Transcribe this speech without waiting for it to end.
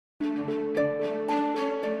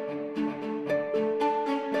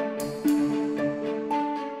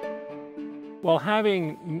Well,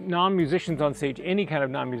 having non-musicians on stage, any kind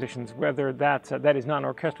of non-musicians, whether that is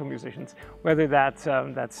non-orchestral musicians, whether that's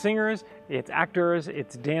singers, it's actors,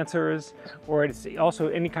 it's dancers, or it's also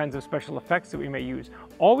any kinds of special effects that we may use,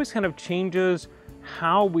 always kind of changes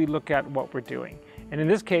how we look at what we're doing. And in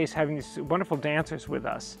this case, having these wonderful dancers with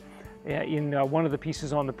us in one of the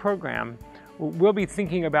pieces on the program, we'll be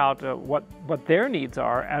thinking about what their needs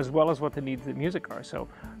are as well as what the needs of the music are. So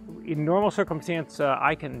in normal circumstance,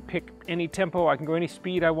 I can pick any tempo, I can go any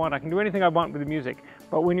speed I want, I can do anything I want with the music.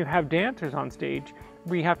 But when you have dancers on stage,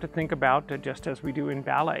 we have to think about, just as we do in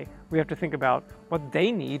ballet, we have to think about what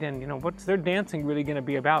they need and what's their dancing really going to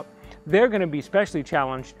be about. They're going to be especially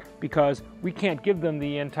challenged because we can't give them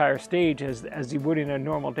the entire stage as you would in a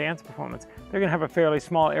normal dance performance. They're going to have a fairly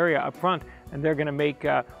small area up front, and they're going to make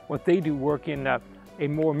what they do work in a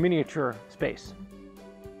more miniature space.